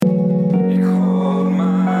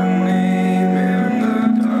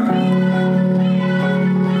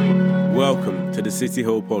the City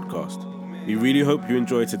Hill podcast. We really hope you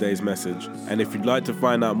enjoyed today's message, and if you'd like to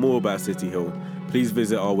find out more about City Hill, please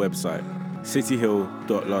visit our website,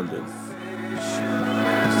 cityhill.london.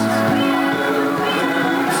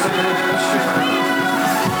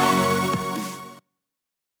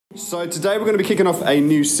 So today we're going to be kicking off a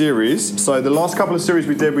new series. So the last couple of series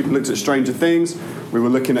we did, we looked at Stranger Things. We were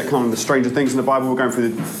looking at kind of the Stranger Things in the Bible. We're going through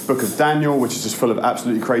the book of Daniel, which is just full of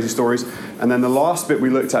absolutely crazy stories. And then the last bit we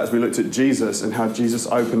looked at is we looked at Jesus and how Jesus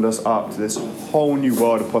opened us up to this whole new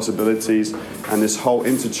world of possibilities and this whole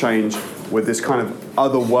interchange with this kind of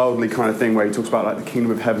otherworldly kind of thing where he talks about like the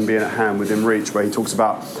kingdom of heaven being at hand, within reach, where he talks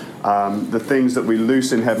about the things that we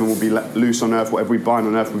loose in heaven will be loose on earth, whatever we bind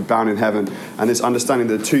on earth will be bound in heaven. And this understanding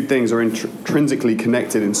that the two things are intrinsically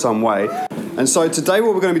connected in some way. And so today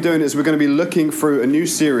what we're going to be doing is we're going to be looking through a new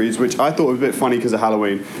series, which I thought was a bit funny because of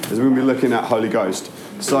Halloween, is we're going to be looking at Holy Ghost.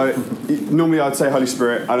 So normally I'd say Holy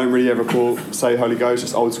Spirit. I don't really ever say Holy Ghost.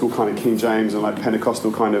 It's old school kind of King James and like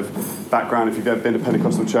Pentecostal kind of background. If you've ever been to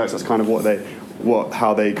Pentecostal church, that's kind of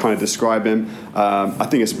how they kind of describe him. I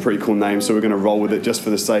think it's a pretty cool name, so we're going to roll with it just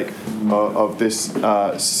for the sake of this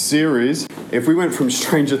series. If we went from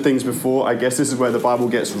Stranger Things before, I guess this is where the Bible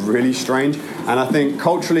gets really strange. And I think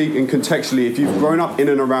culturally and contextually, if you've grown up in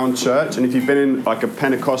and around church, and if you've been in like a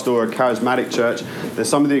Pentecostal or a charismatic church, there's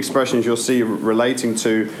some of the expressions you'll see relating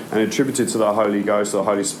to and attributed to the Holy Ghost or the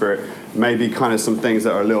Holy Spirit, maybe kind of some things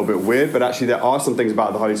that are a little bit weird, but actually there are some things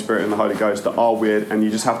about the Holy Spirit and the Holy Ghost that are weird, and you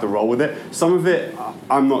just have to roll with it. Some of it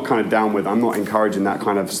I'm not kind of down with. I'm not encouraging that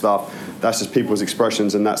kind of stuff. That's just people's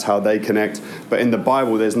expressions, and that's how they connect. But in the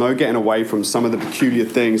Bible, there's no getting away from some of the peculiar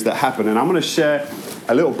things that happen. And I'm going to share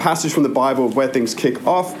a little passage from the Bible of where things kick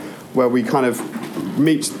off, where we kind of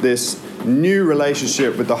meet this new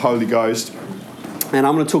relationship with the Holy Ghost. And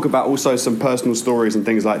I'm going to talk about also some personal stories and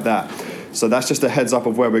things like that. So that's just a heads up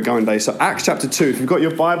of where we're going today. So Acts chapter 2, if you've got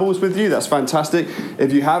your Bibles with you, that's fantastic.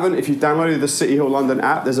 If you haven't, if you've downloaded the City Hill London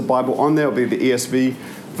app, there's a Bible on there. It'll be the ESV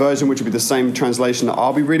version, which will be the same translation that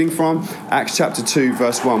I'll be reading from. Acts chapter 2,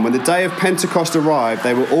 verse 1. When the day of Pentecost arrived,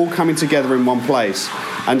 they were all coming together in one place.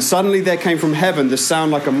 And suddenly there came from heaven the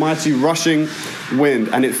sound like a mighty rushing wind,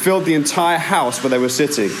 and it filled the entire house where they were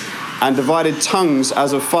sitting. And divided tongues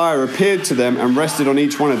as of fire appeared to them and rested on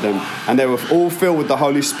each one of them. And they were all filled with the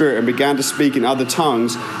Holy Spirit and began to speak in other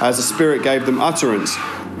tongues as the Spirit gave them utterance.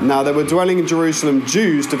 Now there were dwelling in Jerusalem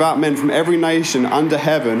Jews, devout men from every nation under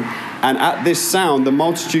heaven. And at this sound the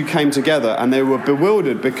multitude came together, and they were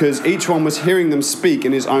bewildered because each one was hearing them speak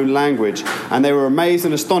in his own language. And they were amazed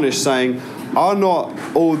and astonished, saying, "Are not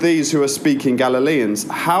all these who are speaking Galileans?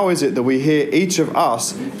 How is it that we hear each of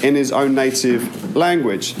us in his own native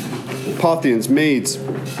language?" Parthians, Medes,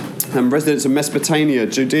 residents of Mesopotamia,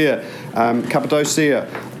 Judea, Cappadocia,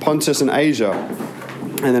 Pontus and Asia.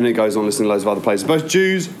 And then it goes on listing loads of other places. Both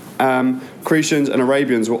Jews, Cretians and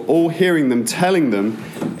Arabians were all hearing them, telling them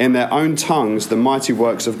in their own tongues the mighty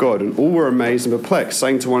works of God. And all were amazed and perplexed,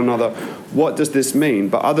 saying to one another, "What does this mean?"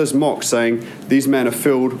 But others mocked, saying, "These men are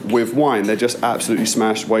filled with wine." They're just absolutely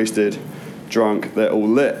smashed, wasted, drunk. They're all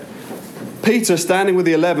lit. Peter, standing with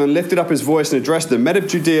the 11, lifted up his voice and addressed them, "Men of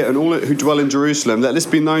Judea and all who dwell in Jerusalem, let this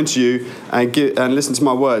be known to you and listen to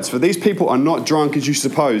my words. For these people are not drunk as you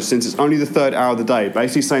suppose, since it's only the third hour of the day."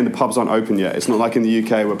 Basically saying the pubs aren't open yet. It's not like in the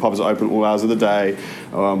UK where pubs are open all hours of the day,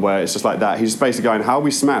 where it's just like that. He's just basically going, "How are we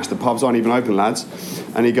smashed? The pubs aren't even open, lads."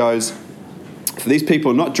 And he goes, "For these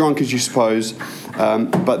people are not drunk as you suppose,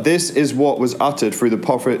 but this is what was uttered through the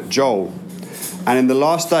prophet Joel. And in the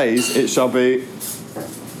last days it shall be..."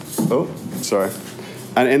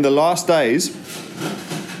 And in the last days,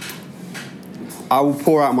 I will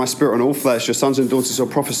pour out my spirit on all flesh. Your sons and daughters shall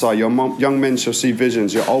prophesy. Your young men shall see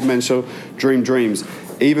visions. Your old men shall dream dreams.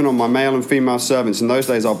 Even on my male and female servants. In those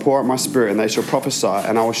days I'll pour out my spirit, and they shall prophesy.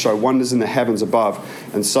 And I will show wonders in the heavens above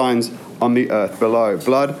and signs on the earth below,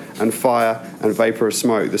 blood and fire and vapor of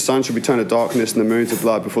smoke. The sun shall be turned to darkness and the moon to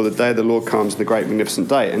blood before the day of the Lord comes, the great magnificent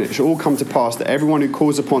day. And it shall all come to pass that everyone who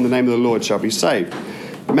calls upon the name of the Lord shall be saved.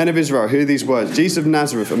 Men of Israel, hear these words. Jesus of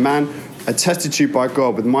Nazareth, a man attested to you by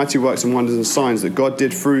God with mighty works and wonders and signs that God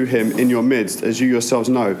did through him in your midst, as you yourselves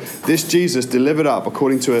know. This Jesus delivered up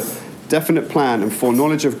according to a definite plan and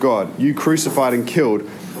foreknowledge of God, you crucified and killed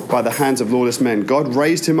by the hands of lawless men. God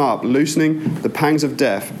raised him up, loosening the pangs of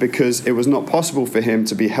death, because it was not possible for him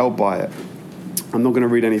to be held by it. I'm not going to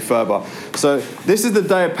read any further. So this is the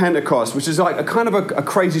day of Pentecost, which is like a kind of a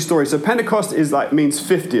crazy story. So Pentecost is means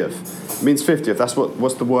 50th. It means 50th. That's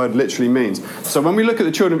what the word literally means. So when we look at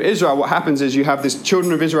the children of Israel, what happens is you have this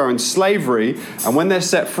children of Israel in slavery, and when they're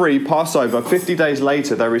set free, Passover, 50 days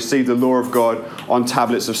later, they receive the law of God on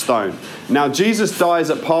tablets of stone. Now, Jesus dies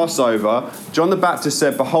at Passover. John the Baptist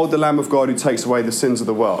said, "Behold the Lamb of God who takes away the sins of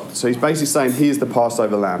the world." So he's basically saying he is the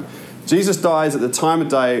Passover lamb. Jesus dies at the time of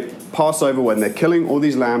day, Passover, when they're killing all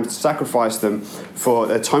these lambs to sacrifice them for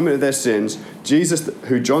the atonement of their sins. Jesus,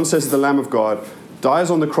 who John says is the Lamb of God, dies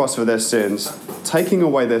on the cross for their sins, taking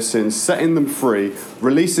away their sins, setting them free,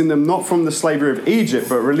 releasing them not from the slavery of Egypt,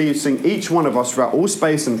 but releasing each one of us throughout all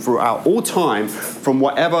space and throughout all time from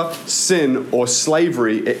whatever sin or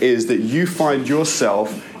slavery it is that you find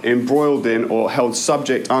yourself embroiled in or held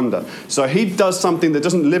subject under. So he does something that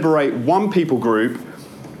doesn't liberate one people group.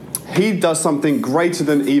 He does something greater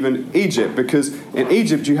than even Egypt, because in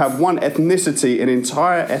Egypt you have one ethnicity, an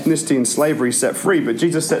entire ethnicity in slavery set free, but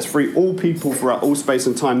Jesus sets free all people throughout all space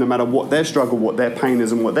and time, no matter what their struggle, what their pain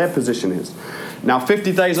is, and what their position is. Now,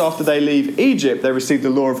 50 days after they leave Egypt, they receive the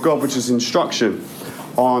law of God, which is instruction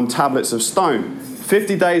on tablets of stone.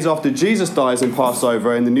 50 days after Jesus dies in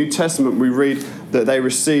Passover, in the New Testament, we read that they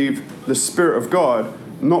receive the Spirit of God,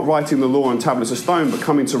 not writing the law on tablets of stone, but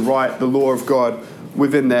coming to write the law of God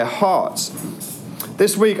within their hearts.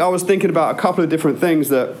 This week I was thinking about a couple of different things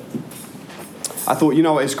that I thought,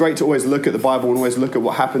 it's great to always look at the Bible and always look at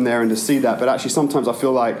what happened there and to see that, but actually sometimes I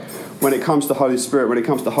feel like when it comes to Holy Spirit, when it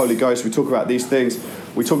comes to Holy Ghost, we talk about these things,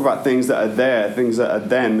 we talk about things that are there, things that are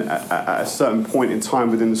then at a certain point in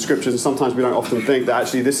time within the scriptures, and sometimes we don't often think that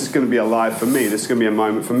actually this is going to be alive for me, this is going to be a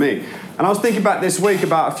moment for me. And I was thinking about this week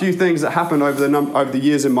about a few things that happened over the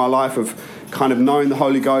years in my life of kind of knowing the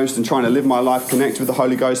Holy Ghost and trying to live my life connected with the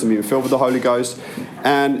Holy Ghost and being filled with the Holy Ghost.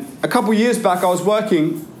 And a couple of years back I was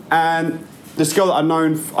working, and this girl that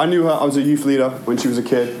I knew her, I was a youth leader when she was a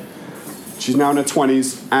kid. She's now in her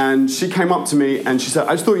 20s, and she came up to me and she said,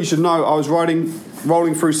 "I just thought you should know, I was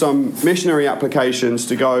rolling through some missionary applications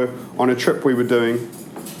to go on a trip we were doing.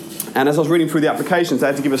 And as I was reading through the applications, they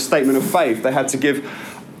had to give a statement of faith. They had to give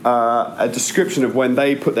a description of when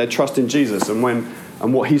they put their trust in Jesus and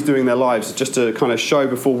what he's doing in their lives, just to kind of show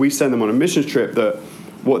before we send them on a missions trip that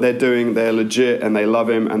what they're doing, they're legit and they love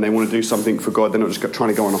him and they want to do something for God. They're not just trying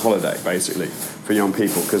to go on a holiday, basically, for young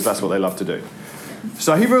people, because that's what they love to do.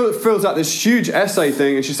 So he fills out this huge essay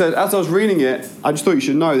thing, and she said, as I was reading it, I just thought you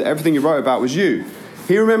should know that everything you wrote about was you.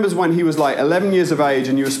 He remembers when he was like 11 years of age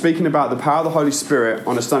and you were speaking about the power of the Holy Spirit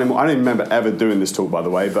on a Sunday morning. I don't even remember ever doing this talk, by the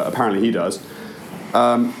way, but apparently he does.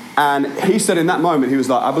 And he said in that moment, he was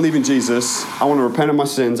like, I believe in Jesus. I want to repent of my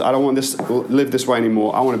sins. I don't want to live this way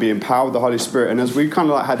anymore. I want to be empowered with the Holy Spirit. And as we kind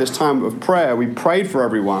of like had this time of prayer, we prayed for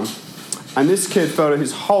everyone. And this kid felt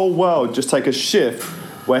his whole world just take a shift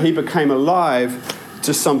where he became alive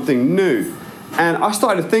to something new. And I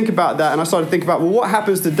started to think about that, and I started to think about, well, what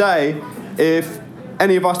happens today if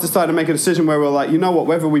any of us decide to make a decision where we're like, you know what,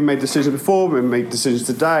 whether we made decisions before, we make decisions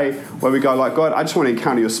today, where we go like, God, I just want to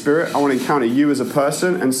encounter your spirit. I want to encounter you as a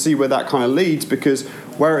person and see where that kind of leads, because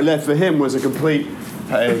where it led for him was a complete,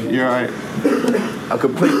 hey, you're right, a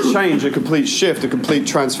complete change, a complete shift, a complete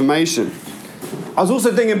transformation. I was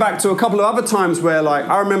also thinking back to a couple of other times where, like,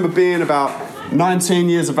 I remember being about 19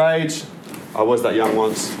 years of age. I was that young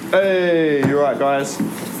once. Hey, you right, guys?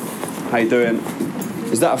 How you doing?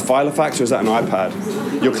 Is that a Filofax or is that an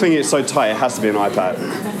iPad? You're clinging it so tight, it has to be an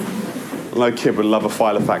iPad. No kid would love a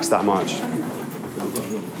Filofax that much.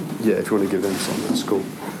 Yeah, if you want to give them some, that's cool.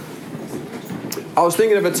 I was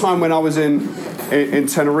thinking of a time when I was in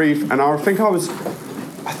Tenerife, and I think I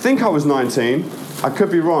was 19. I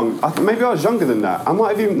could be wrong. Maybe I was younger than that. I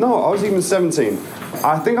was even 17.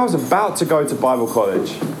 I think I was about to go to Bible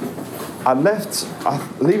college.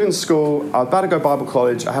 Leaving school, I was about to go to Bible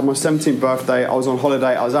college. I had my 17th birthday. I was on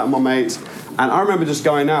holiday. I was out with my mates. And I remember just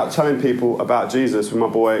going out, telling people about Jesus with my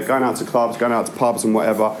boy, going out to clubs, going out to pubs and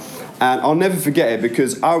whatever. And I'll never forget it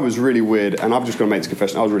because I was really weird. And I'm just going to make this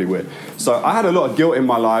confession. I was really weird. So I had a lot of guilt in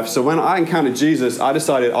my life. So when I encountered Jesus, I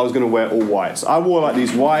decided I was going to wear all white. So I wore like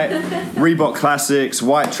these white Reebok Classics,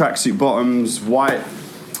 white tracksuit bottoms, white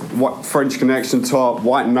French Connection top,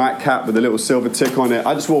 white nightcap with a little silver tick on it.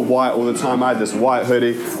 I just wore white all the time. I had this white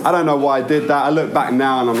hoodie. I don't know why I did that. I look back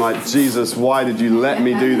now and I'm like, Jesus, why did you let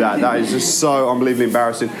me do that? That is just so unbelievably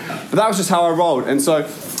embarrassing. But that was just how I rolled. And so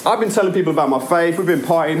I've been telling people about my faith. We've been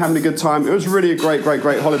partying, having a good time. It was really a great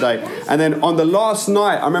holiday. And then on the last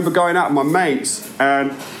night, I remember going out with my mates,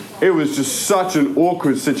 and it was just such an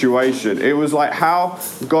awkward situation. It was like how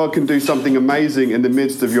God can do something amazing in the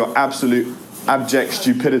midst of your absolute abject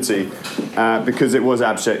stupidity, because it was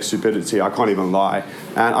abject stupidity. I can't even lie.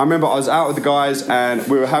 And I remember I was out with the guys and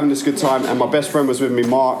we were having this good time, and my best friend was with me,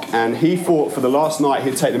 Mark, and he thought for the last night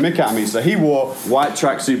he'd take the mick out of me. So he wore white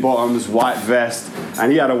tracksuit bottoms, white vest,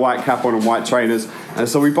 and he had a white cap on and white trainers. And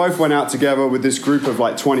so we both went out together with this group of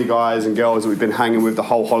like 20 guys and girls that we'd been hanging with the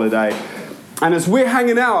whole holiday. And as we're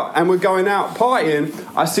hanging out and we're going out partying,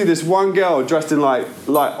 I see this one girl dressed in like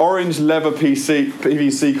orange leather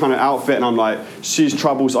PVC kind of outfit, and I'm like, she's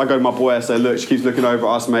trouble. So I go to my boy, I say, look, she keeps looking over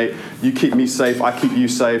at us, mate. You keep me safe, I keep you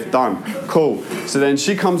safe. Done. Cool. So then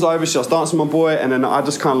she comes over, she starts dancing with my boy, and then I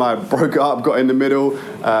just kind of like broke it up, got in the middle,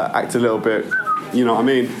 acted a little bit, you know what I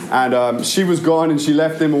mean? And she was gone and she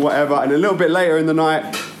left him or whatever. And a little bit later in the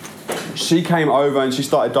night, she came over and she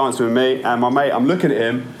started dancing with me, and my mate, I'm looking at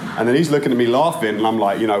him, and then he's looking at me laughing, and I'm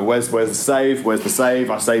like, you know, where's the save? Where's the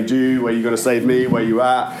save? I saved you. Where you gonna save me? Where you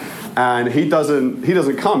at? And he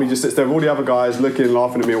doesn't come. He just sits there with all the other guys looking,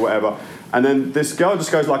 laughing at me or whatever. And then this girl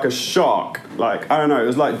just goes like a shark. Like, I don't know, it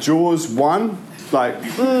was like Jaws 1. Like,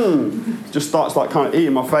 just starts like kind of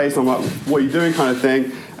eating my face. I'm like, what are you doing kind of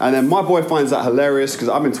thing. And then my boy finds that hilarious because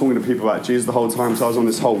I've been talking to people about Jesus the whole time. So I was on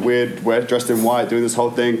this whole weird, dressed in white, doing this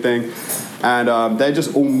whole thing. And they're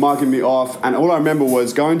just all mugging me off. And all I remember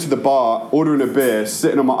was going to the bar, ordering a beer,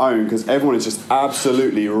 sitting on my own because everyone is just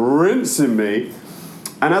absolutely rinsing me.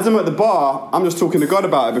 And as I'm at the bar, I'm just talking to God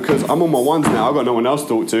about it because I'm on my ones now. I've got no one else to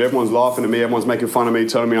talk to. Everyone's laughing at me. Everyone's making fun of me,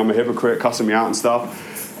 telling me I'm a hypocrite, cussing me out and stuff.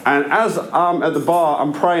 And as I'm at the bar,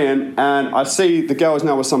 I'm praying, and I see the girl is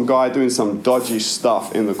now with some guy doing some dodgy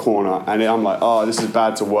stuff in the corner. And I'm like, oh, this is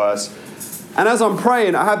bad to worse. And as I'm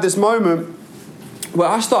praying, I have this moment where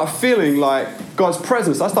I start feeling like God's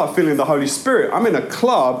presence. I start feeling the Holy Spirit. I'm in a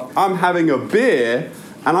club, I'm having a beer,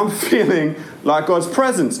 and I'm feeling like God's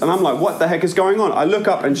presence. And I'm like, what the heck is going on? I look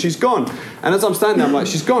up and she's gone. And as I'm standing there, I'm like,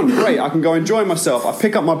 she's gone. Great, I can go enjoy myself. I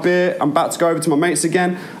pick up my beer. I'm about to go over to my mates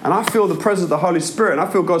again. And I feel the presence of the Holy Spirit. And I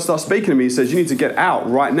feel God start speaking to me. He says, you need to get out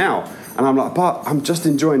right now. And I'm like, but I'm just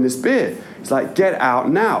enjoying this beer. He's like, get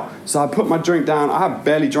out now. So I put my drink down. I have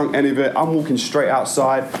barely drunk any of it. I'm walking straight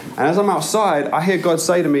outside. And as I'm outside, I hear God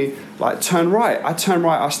say to me, like, turn right. I turn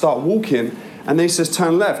right. I start walking. And then he says,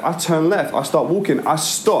 turn left. I turn left. I start walking. I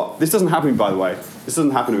stop. This doesn't happen to me, by the way. This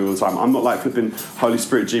doesn't happen to me all the time. I'm not like flipping Holy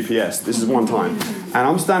Spirit GPS. This is one time. And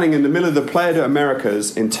I'm standing in the middle of the Playa de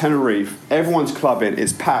Americas in Tenerife. Everyone's clubbing.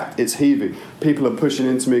 It's packed. It's heaving. People are pushing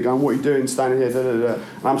into me going, what are you doing standing here? Da, da, da.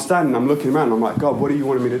 And I'm standing. I'm looking around. And I'm like, God, what do you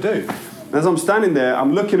want me to do? And as I'm standing there,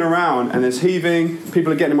 I'm looking around and there's heaving.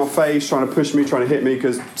 People are getting in my face, trying to push me, trying to hit me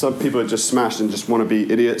because some people are just smashed and just want to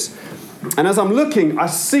be idiots. And as I'm looking, I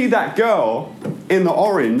see that girl in the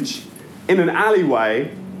orange in an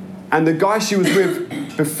alleyway, and the guy she was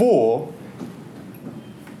with before,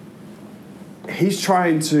 he's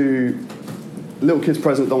trying to, little kids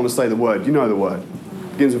present don't want to say the word, you know the word,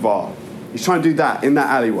 begins with R. He's trying to do that in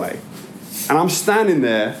that alleyway. And I'm standing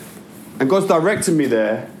there, and God's directing me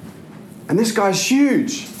there, and this guy's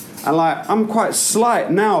huge. And like, I'm quite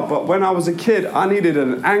slight now, but when I was a kid, I needed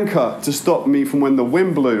an anchor to stop me from when the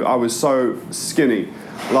wind blew. I was so skinny.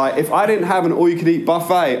 Like, if I didn't have an all-you-could-eat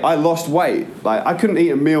buffet, I lost weight. Like, I couldn't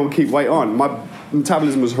eat a meal and keep weight on. My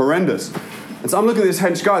metabolism was horrendous. And so I'm looking at this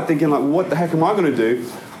hench guy thinking, like, what the heck am I going to do?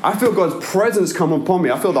 I feel God's presence come upon me.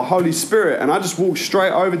 I feel the Holy Spirit. And I just walked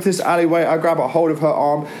straight over to this alleyway. I grabbed a hold of her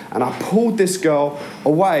arm and I pulled this girl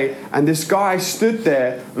away. And this guy stood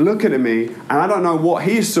there looking at me. And I don't know what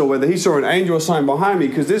he saw, whether he saw an angel or something behind me,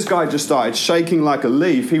 because this guy just started shaking like a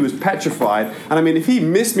leaf. He was petrified. And I mean, if he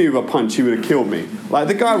missed me with a punch, he would have killed me. Like,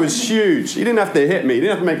 the guy was huge. He didn't have to hit me. He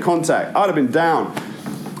didn't have to make contact. I'd have been down.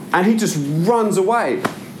 And he just runs away.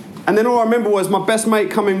 And then all I remember was my best mate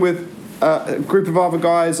coming with a group of other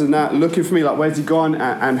guys and looking for me, like, where's he gone?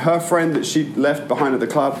 And her friend that she left behind at the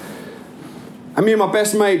club. And me and my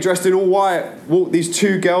best mate, dressed in all white, walked these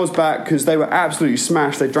two girls back because they were absolutely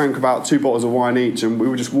smashed. They drank about 2 bottles of wine each, and we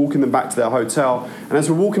were just walking them back to their hotel. And as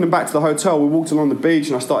we're walking them back to the hotel, we walked along the beach,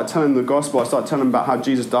 and I started telling them the gospel. I started telling them about how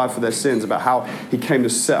Jesus died for their sins, about how he came to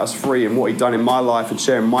set us free and what he'd done in my life, and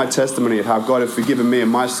sharing my testimony of how God had forgiven me and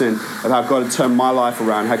my sin, of how God had turned my life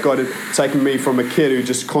around, how God had taken me from a kid who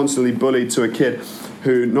just constantly bullied to a kid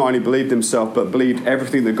who not only believed himself, but believed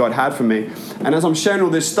everything that God had for me. And as I'm sharing all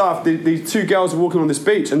this stuff, these two girls are walking on this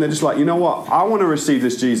beach, and they're just like, you know what? I want to receive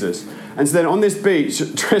this Jesus. And so then on this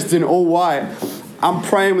beach, dressed in all white, I'm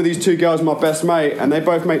praying with these two girls, my best mate, and they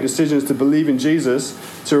both make decisions to believe in Jesus,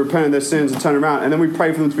 to repent of their sins and turn around. And then we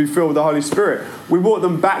pray for them to be filled with the Holy Spirit. We walk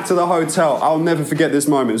them back to the hotel. I'll never forget this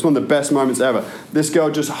moment. It's one of the best moments ever. This girl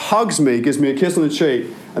just hugs me, gives me a kiss on the cheek,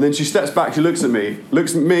 And then she steps back, she looks at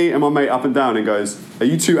me and my mate up and down and goes, "Are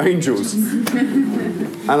you two angels?"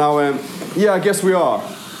 And I went, "Yeah, I guess we are."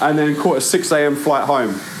 And then caught a 6 a.m. flight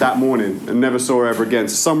home that morning and never saw her ever again.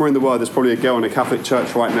 So somewhere in the world, there's probably a girl in a Catholic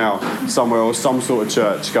church right now, somewhere, or some sort of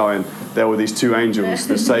church going, "There were these two angels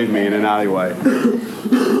that saved me in an alleyway."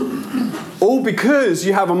 All because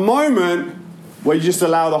you have a moment where you just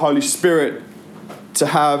allow the Holy Spirit to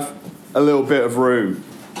have a little bit of room.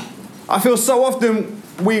 I feel so often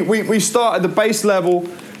we start at the base level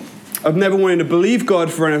of never wanting to believe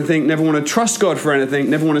God for anything, never want to trust God for anything,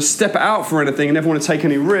 never want to step out for anything, and never want to take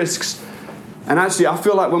any risks. And actually, I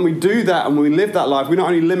feel like when we do that and when we live that life, we not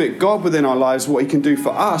only limit God within our lives, what he can do for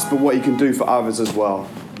us, but what he can do for others as well.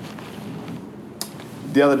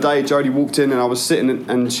 The other day, Jodie walked in and I was sitting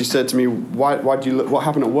and she said to me, why do you look, what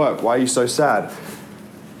happened at work? Why are you so sad?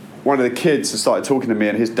 One of the kids started talking to me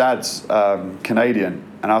and his dad's Canadian.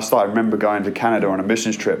 And I remember going to Canada on a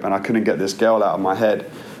missions trip and I couldn't get this girl out of my head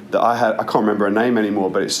that I can't remember her name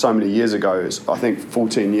anymore, but it's so many years ago. It's, I think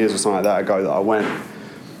 14 years or something like that ago that I went.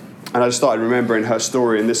 And I just started remembering her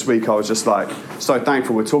story. And this week I was just like so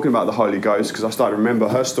thankful we're talking about the Holy Ghost, because I started to remember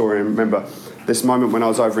her story and remember this moment when I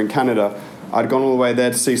was over in Canada. I'd gone all the way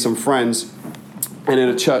there to see some friends. And in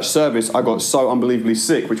a church service, I got so unbelievably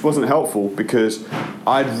sick, which wasn't helpful because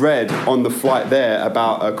I'd read on the flight there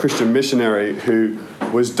about a Christian missionary who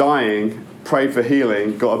was dying, prayed for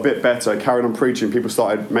healing, got a bit better, carried on preaching. People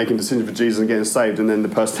started making decisions for Jesus and getting saved. And then the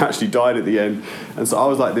person actually died at the end. And so I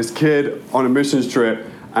was like this kid on a missions trip.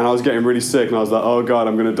 And I was getting really sick, and I was like, "Oh God,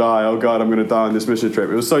 I'm going to die. Oh God, I'm going to die on this mission trip."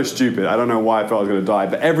 It was so stupid. I don't know why I felt I was going to die,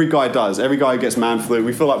 but every guy does. Every guy who gets man flu,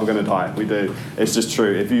 we feel like we're going to die. We do. It's just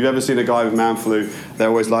true. If you've ever seen a guy with man flu, they're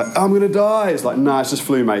always like, "I'm going to die." It's like, nah, it's just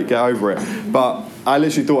flu, mate. Get over it. But I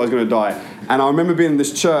literally thought I was going to die. And I remember being in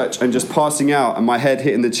this church and just passing out, and my head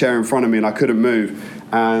hitting the chair in front of me, and I couldn't move.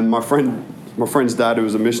 And my friend's dad, who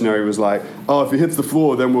was a missionary, was like, "Oh, if he hits the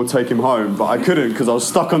floor, then we'll take him home." But I couldn't because I was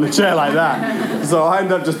stuck on the chair like that. So I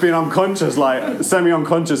ended up just being unconscious, like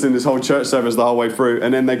semi-unconscious in this whole church service the whole way through.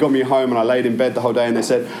 And then they got me home and I laid in bed the whole day and they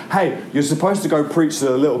said, "Hey, you're supposed to go preach to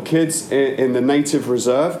the little kids in the native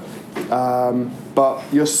reserve, but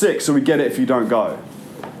you're sick, so we get it if you don't go."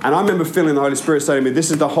 And I remember feeling the Holy Spirit saying to me,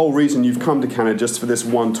 "This is the whole reason you've come to Canada, just for this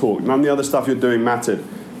one talk. None of the other stuff you're doing mattered.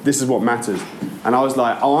 This is what matters." And I was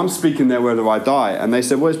like, "Oh, I'm speaking there whether I die." And they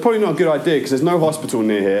said, "Well, it's probably not a good idea because there's no hospital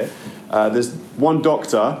near here. There's one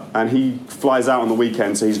doctor and he flies out on the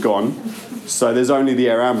weekend, so he's gone. So there's only the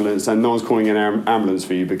air ambulance and no one's calling an air ambulance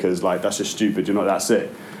for you because like that's just stupid. You're not that sick.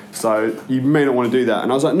 So you may not want to do that."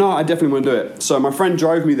 And I was like, "No, I definitely want to do it." So my friend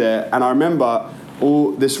drove me there and I remember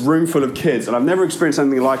all this room full of kids, and I've never experienced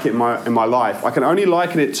anything like it in my life. I can only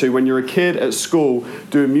liken it to when you're a kid at school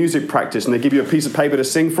doing music practice and they give you a piece of paper to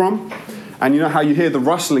sing from, and you know how you hear the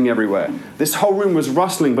rustling everywhere. This whole room was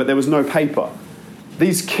rustling, but there was no paper.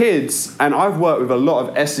 These kids, and I've worked with a lot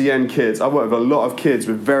of SEN kids, I've worked with a lot of kids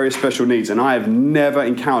with various special needs, and I have never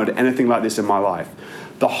encountered anything like this in my life.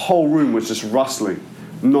 The whole room was just rustling,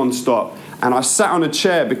 non-stop. And I sat on a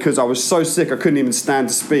chair because I was so sick I couldn't even stand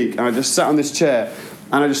to speak. And I just sat on this chair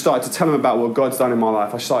and I just started to tell them about what God's done in my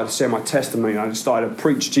life. I started to share my testimony and I just started to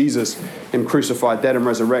preach Jesus, him crucified, dead and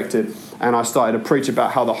resurrected. And I started to preach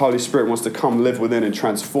about how the Holy Spirit wants to come live within and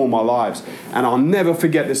transform our lives. And I'll never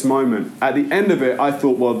forget this moment. At the end of it, I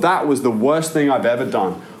thought, well, that was the worst thing I've ever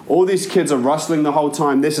done. All these kids are rustling the whole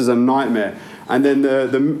time. This is a nightmare. And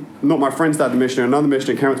then not my friend's dad, the missionary, another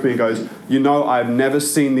missionary came up to me and goes, "You know, I've never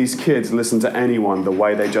seen these kids listen to anyone the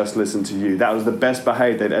way they just listened to you. That was the best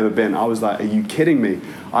behaved they'd ever been." I was like, "Are you kidding me?"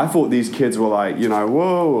 I thought these kids were like, you know,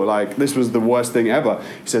 whoa, like this was the worst thing ever.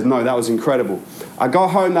 He says, "No, that was incredible." I go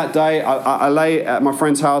home that day, I lay at my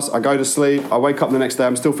friend's house, I go to sleep, I wake up the next day,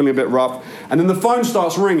 I'm still feeling a bit rough, and then the phone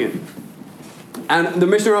starts ringing. And the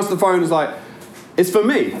missionary answers the phone and is like, "It's for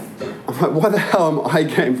me." I'm like, why the hell am I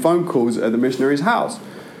getting phone calls at the missionary's house?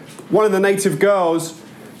 One of the native girls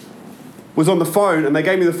was on the phone and they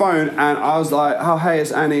gave me the phone and I was like, "Oh, hey,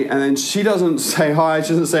 it's Annie." And then she doesn't say hi, she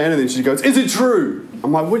doesn't say anything. She goes, "Is it true?"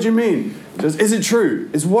 I'm like, "What do you mean?" She goes, "Is it true?"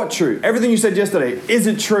 "Is what true?" "Everything you said yesterday, is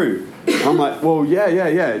it true?" And I'm like, "Well, yeah,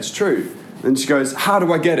 it's true." And she goes, "How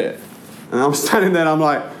do I get it?" And I'm standing there and I'm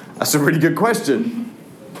like, "That's a really good question.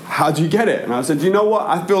 How do you get it?" And I said, "You know what?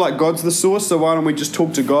 I feel like God's the source, so why don't we just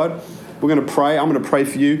talk to God? We're going to pray. I'm going to pray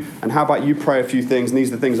for you. And how about you pray a few things? And these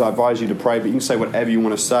are the things I advise you to pray, but you can say whatever you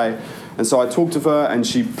want to say." And so I talked to her and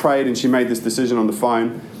she prayed and she made this decision on the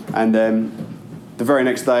phone. And then the very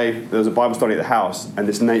next day, there was a Bible study at the house and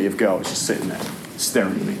this native girl was just sitting there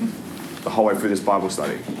staring at me the whole way through this Bible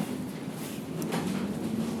study.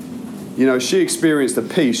 She experienced the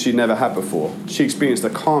peace she never had before. She experienced the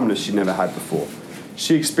calmness she never had before.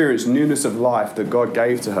 She experienced newness of life that God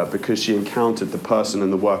gave to her because she encountered the person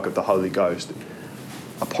and the work of the Holy Ghost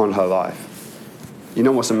upon her life. You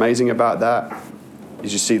know what's amazing about that?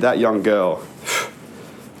 Is you see that young girl.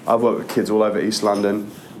 I've worked with kids all over East London.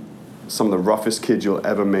 Some of the roughest kids you'll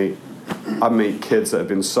ever meet. I meet kids that have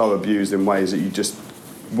been so abused in ways that you just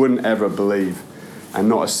wouldn't ever believe. And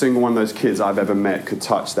not a single one of those kids I've ever met could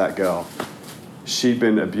touch that girl. She'd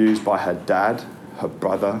been abused by her dad, her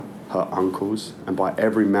brother, her uncles, and by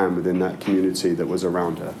every man within that community that was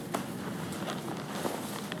around her.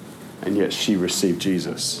 And yet she received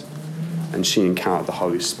Jesus. And she encountered the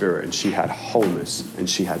Holy Spirit. And she had wholeness. And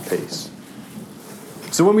she had peace.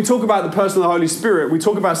 So when we talk about the person of the Holy Spirit, we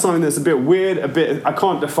talk about something that's a bit weird, I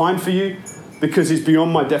can't define for you because it's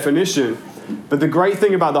beyond my definition. But the great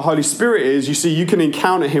thing about the Holy Spirit is, you see, you can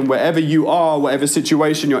encounter him wherever you are, whatever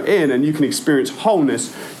situation you're in, and you can experience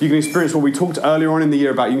wholeness. You can experience what we talked earlier on in the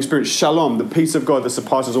year about. You can experience shalom, the peace of God that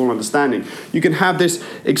surpasses all understanding. You can have this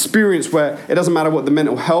experience where it doesn't matter what the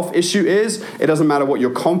mental health issue is. It doesn't matter what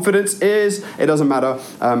your confidence is. It doesn't matter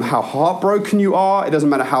how heartbroken you are. It doesn't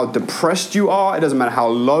matter how depressed you are. It doesn't matter how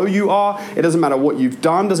low you are. It doesn't matter what you've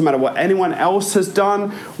done. It doesn't matter what anyone else has done.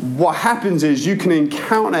 What happens is you can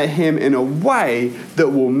encounter him in a way that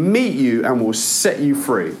will meet you and will set you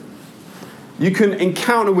free. You can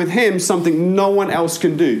encounter with him something no one else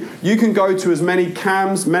can do. You can go to as many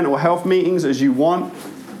CAMS, mental health meetings, as you want,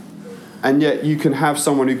 and yet you can have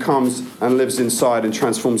someone who comes and lives inside and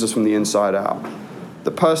transforms us from the inside out.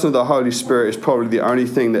 The person of the Holy Spirit is probably the only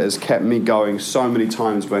thing that has kept me going so many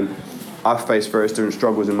times when I've faced various different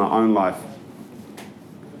struggles in my own life.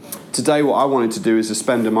 Today, what I wanted to do is to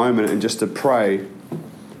spend a moment and just to pray.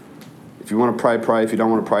 If you want to pray, pray. If you don't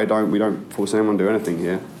want to pray, don't. We don't force anyone to do anything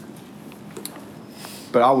here.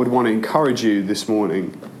 But I would want to encourage you this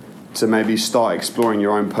morning to maybe start exploring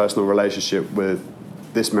your own personal relationship with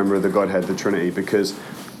this member of the Godhead, the Trinity, because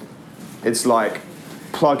it's like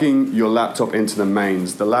plugging your laptop into the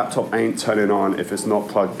mains. The laptop ain't turning on if it's not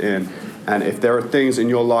plugged in. And if there are things in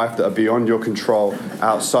your life that are beyond your control,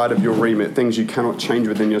 outside of your remit, things you cannot change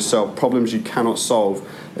within yourself, problems you cannot solve,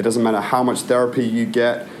 it doesn't matter how much therapy you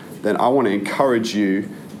get, then I want to encourage you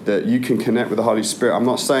that you can connect with the Holy Spirit. I'm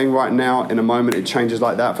not saying right now, in a moment, it changes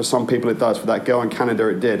like that. For some people it does. For that girl in Canada,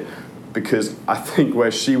 it did. Because I think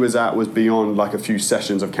where she was at was beyond like a few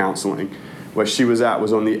sessions of counseling. Where she was at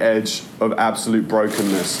was on the edge of absolute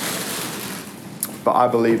brokenness. But I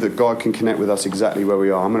believe that God can connect with us exactly where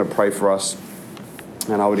we are. I'm going to pray for us.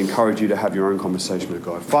 And I would encourage you to have your own conversation with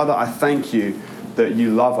God. Father, I thank you that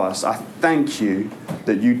you love us. I thank you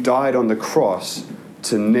that you died on the cross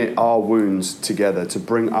to knit our wounds together, to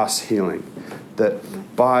bring us healing.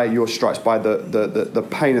 That by your stripes, by the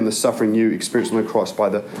pain and the suffering you experienced on the cross, by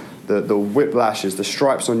the whiplashes, the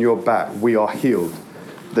stripes on your back, we are healed.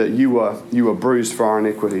 That you were bruised for our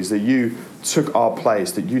iniquities, that you took our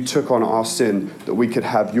place, that you took on our sin, that we could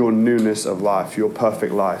have your newness of life, your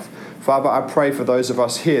perfect life. Father, I pray for those of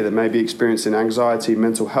us here that may be experiencing anxiety,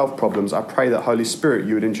 mental health problems. I pray that, Holy Spirit,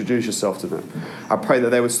 you would introduce yourself to them. I pray that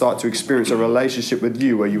they would start to experience a relationship with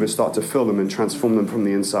you where you would start to fill them and transform them from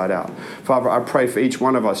the inside out. Father, I pray for each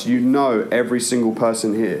one of us. You know every single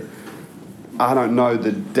person here. I don't know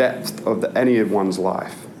the depth of anyone's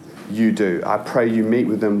life. You do. I pray you meet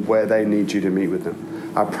with them where they need you to meet with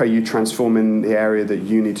them. I pray you transform in the area that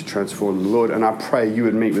you need to transform, Lord. And I pray you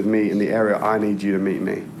would meet with me in the area I need you to meet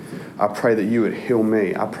me. I pray that you would heal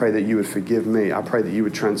me. I pray that you would forgive me. I pray that you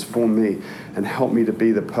would transform me and help me to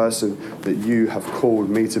be the person that you have called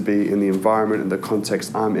me to be in the environment and the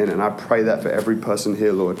context I'm in. And I pray that for every person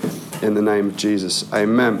here, Lord, in the name of Jesus.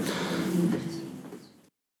 Amen.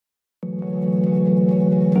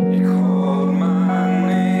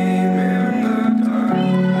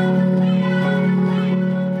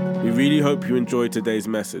 We really hope you enjoyed today's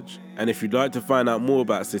message. And if you'd like to find out more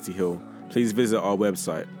about City Hill, please visit our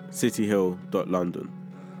website, cityhill.london.